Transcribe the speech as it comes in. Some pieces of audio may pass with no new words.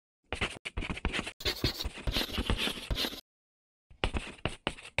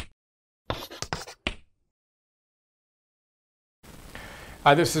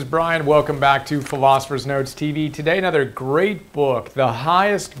Hi, this is Brian. Welcome back to Philosopher's Notes TV. Today, another great book, The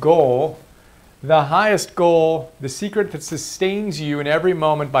Highest Goal. The Highest Goal, The Secret That Sustains You in Every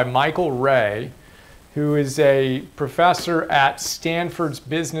Moment by Michael Ray, who is a professor at Stanford's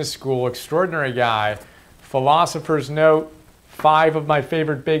Business School. Extraordinary guy. Philosopher's Note, 5 of my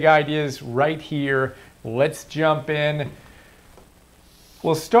favorite big ideas right here. Let's jump in.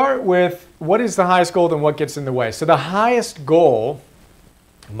 We'll start with what is the highest goal and what gets in the way. So the highest goal,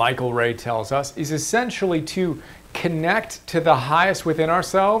 Michael Ray tells us, is essentially to connect to the highest within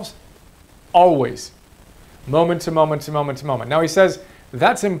ourselves always, moment to moment to moment to moment. Now he says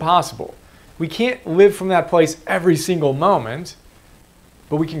that's impossible. We can't live from that place every single moment,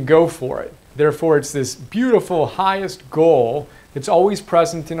 but we can go for it. Therefore, it's this beautiful highest goal that's always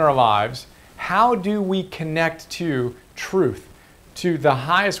present in our lives. How do we connect to truth, to the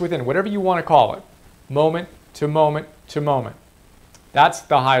highest within, whatever you want to call it, moment to moment to moment? That's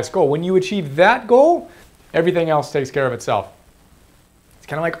the highest goal. When you achieve that goal, everything else takes care of itself. It's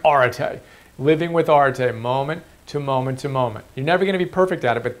kind of like arete, living with arete, moment to moment to moment. You're never going to be perfect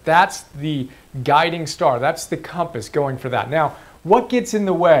at it, but that's the guiding star. That's the compass going for that. Now, what gets in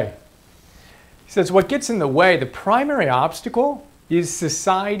the way? He says what gets in the way, the primary obstacle is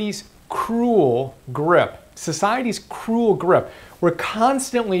society's cruel grip. Society's cruel grip. We're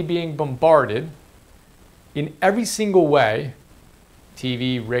constantly being bombarded in every single way,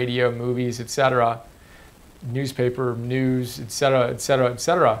 TV, radio, movies, etc., newspaper, news, etc., etc.,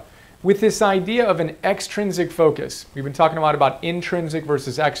 etc., with this idea of an extrinsic focus. We've been talking a lot about intrinsic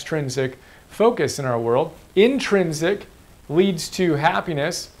versus extrinsic focus in our world. Intrinsic leads to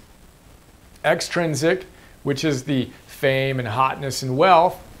happiness. Extrinsic, which is the fame and hotness and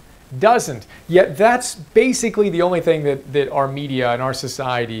wealth, doesn't. Yet that's basically the only thing that our media and our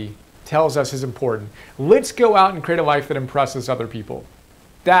society tells us is important. Let's go out and create a life that impresses other people.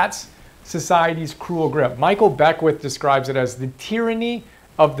 That's society's cruel grip. Michael Beckwith describes it as the tyranny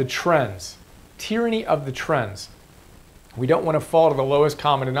of the trends. Tyranny of the trends. We don't want to fall to the lowest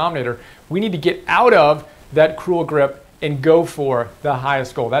common denominator. We need to get out of that cruel grip and go for the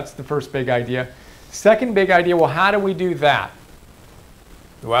highest goal. That's the first big idea. Second big idea, well, how do we do that?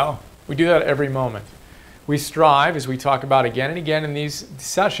 Well, we do that every moment. We strive, as we talk about again and again in these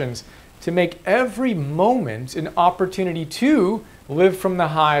sessions, to make every moment an opportunity to live from the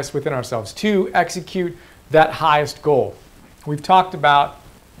highest within ourselves, to execute that highest goal. We've talked about,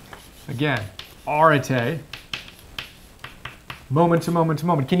 again, arete, moment to moment to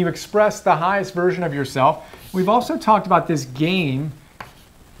moment. Can you express the highest version of yourself? We've also talked about this game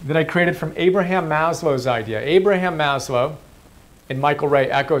that I created from Abraham Maslow's idea. Abraham Maslow, and Michael Ray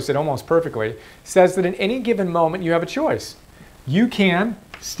echoes it almost perfectly, says that in any given moment you have a choice. You can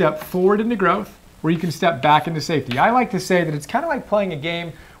step forward into growth, or you can step back into safety. I like to say that it's kind of like playing a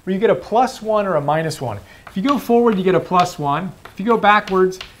game where you get a +1 or a -1. If you go forward, you get a +1. If you go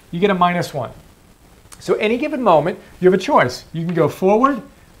backwards, you get a -1. So any given moment, you have a choice. You can go forward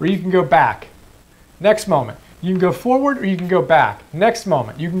or you can go back. Next moment, you can go forward or you can go back. Next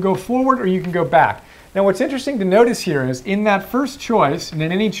moment, you can go forward or you can go back. Now what's interesting to notice here is in that first choice, and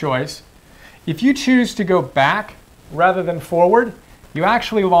in any choice, if you choose to go back rather than forward, you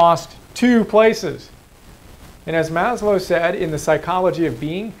actually lost 2 places. And as Maslow said in The Psychology of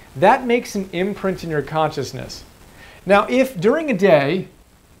Being, that makes an imprint in your consciousness. Now if during a day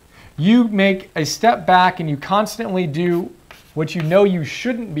you make a step back and you constantly do what you know you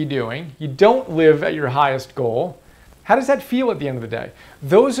shouldn't be doing, you don't live at your highest goal, how does that feel at the end of the day?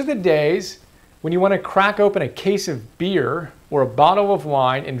 Those are the days when you want to crack open a case of beer or a bottle of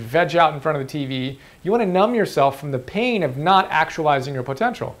wine and veg out in front of the TV. You want to numb yourself from the pain of not actualizing your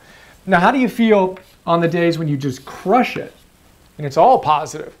potential. Now, how do you feel on the days when you just crush it and it's all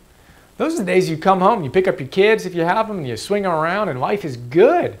positive? Those are the days you come home, you pick up your kids if you have them, and you swing them around and life is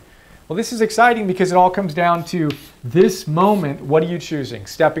good. Well, this is exciting because it all comes down to this moment. What are you choosing?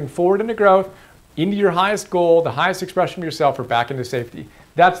 Stepping forward into growth, into your highest goal, the highest expression of yourself, or back into safety.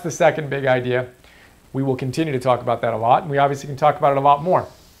 That's the second big idea. We will continue to talk about that a lot, and we obviously can talk about it a lot more.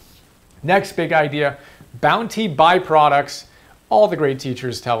 Next big idea, bounty byproducts. All the great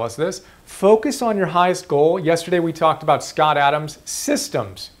teachers tell us this. Focus on your highest goal. Yesterday we talked about Scott Adams'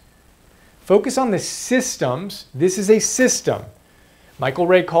 systems. Focus on the systems. This is a system. Michael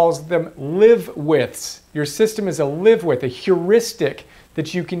Ray calls them live-withs. Your system is a live-with, a heuristic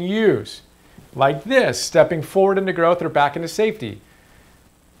that you can use. Like this, stepping forward into growth or back into safety.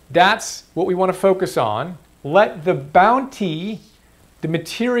 That's what we want to focus on. Let the bounty, the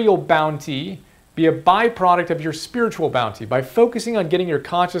material bounty, be a byproduct of your spiritual bounty. By focusing on getting your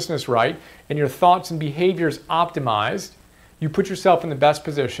consciousness right and your thoughts and behaviors optimized, you put yourself in the best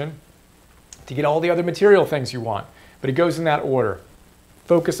position to get all the other material things you want. But it goes in that order.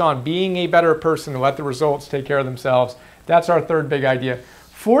 Focus on being a better person and let the results take care of themselves. That's our third big idea.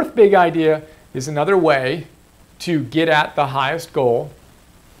 Fourth big idea is another way to get at the highest goal.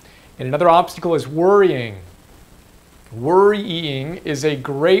 And another obstacle is worrying. Worrying is a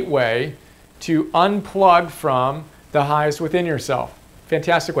great way to unplug from the highest within yourself.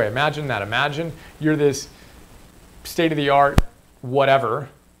 Fantastic way. Imagine that. Imagine you're this state-of-the-art whatever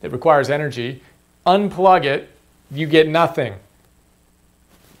that requires energy. Unplug it, you get nothing.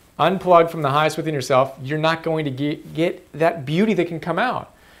 Unplug from the highest within yourself, you're not going to get that beauty that can come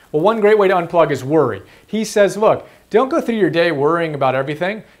out. Well, one great way to unplug is worry. He says, look, don't go through your day worrying about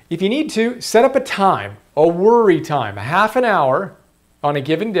everything. If you need to, set up a time, a worry time, a half an hour on a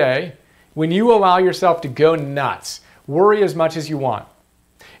given day when you allow yourself to go nuts. Worry as much as you want.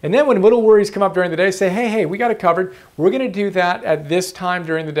 And then when little worries come up during the day, say, hey, we got it covered. We're going to do that at this time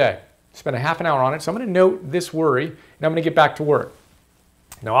during the day. Spend a half an hour on it. So I'm going to note this worry, and I'm going to get back to work.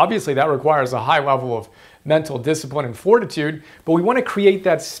 Now, obviously, that requires a high level of mental discipline and fortitude, but we want to create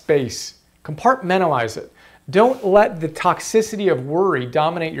that space. Compartmentalize it. Don't let the toxicity of worry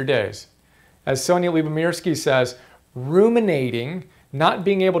dominate your days. As Sonia Lyubomirsky says, ruminating, not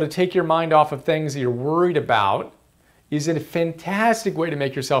being able to take your mind off of things that you're worried about, is a fantastic way to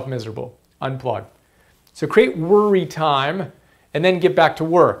make yourself miserable. Unplug. So create worry time and then get back to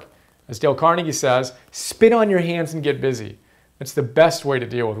work. As Dale Carnegie says, spit on your hands and get busy. That's the best way to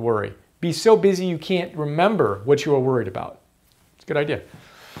deal with worry. Be so busy you can't remember what you are worried about. It's a good idea.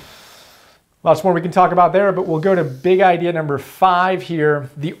 Lots more we can talk about there, but we'll go to big idea number 5 here,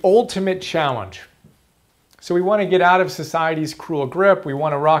 the ultimate challenge. So we want to get out of society's cruel grip. We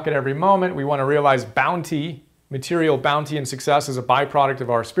want to rock it every moment. We want to realize bounty, material bounty and success is a byproduct of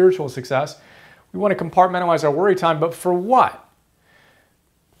our spiritual success. We want to compartmentalize our worry time, but for what?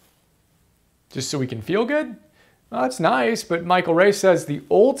 Just so we can feel good? Well, that's nice, but Michael Ray says the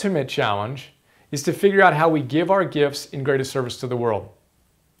ultimate challenge is to figure out how we give our gifts in greatest service to the world.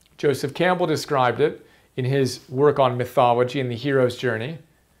 Joseph Campbell described it in his work on mythology and the hero's journey.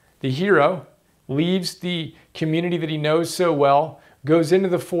 The hero leaves the community that he knows so well, goes into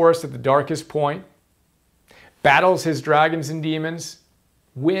the forest at the darkest point, battles his dragons and demons,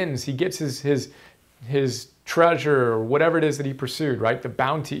 wins. He gets his treasure or whatever it is that he pursued, right? The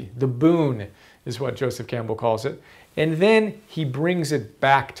bounty, the boon is what Joseph Campbell calls it. And then he brings it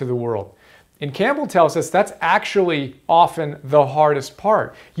back to the world. And Campbell tells us that's actually often the hardest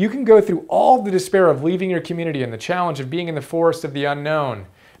part. You can go through all the despair of leaving your community and the challenge of being in the forest of the unknown,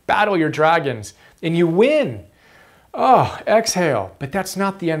 battle your dragons, and you win. Oh, exhale. But that's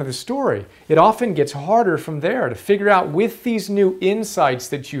not the end of the story. It often gets harder from there to figure out with these new insights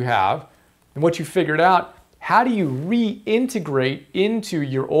that you have and what you figured out, how do you reintegrate into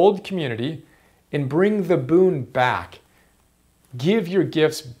your old community and bring the boon back? Give your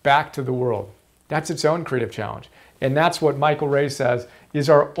gifts back to the world. That's its own creative challenge. And that's what Michael Ray says is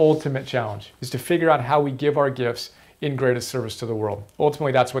our ultimate challenge, is to figure out how we give our gifts in greatest service to the world.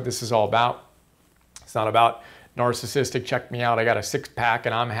 Ultimately, that's what this is all about. It's not about narcissistic, check me out, I got a six-pack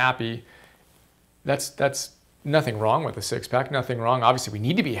and I'm happy. That's nothing wrong with a six-pack, nothing wrong. Obviously, we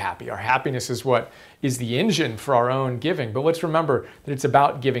need to be happy. Our happiness is what is the engine for our own giving. But let's remember that it's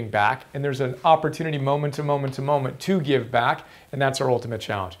about giving back, and there's an opportunity moment to moment to moment to give back, and that's our ultimate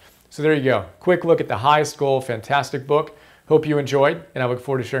challenge. So there you go. Quick look at the highest goal. Fantastic book. Hope you enjoyed, and I look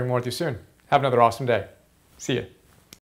forward to sharing more with you soon. Have another awesome day. See you.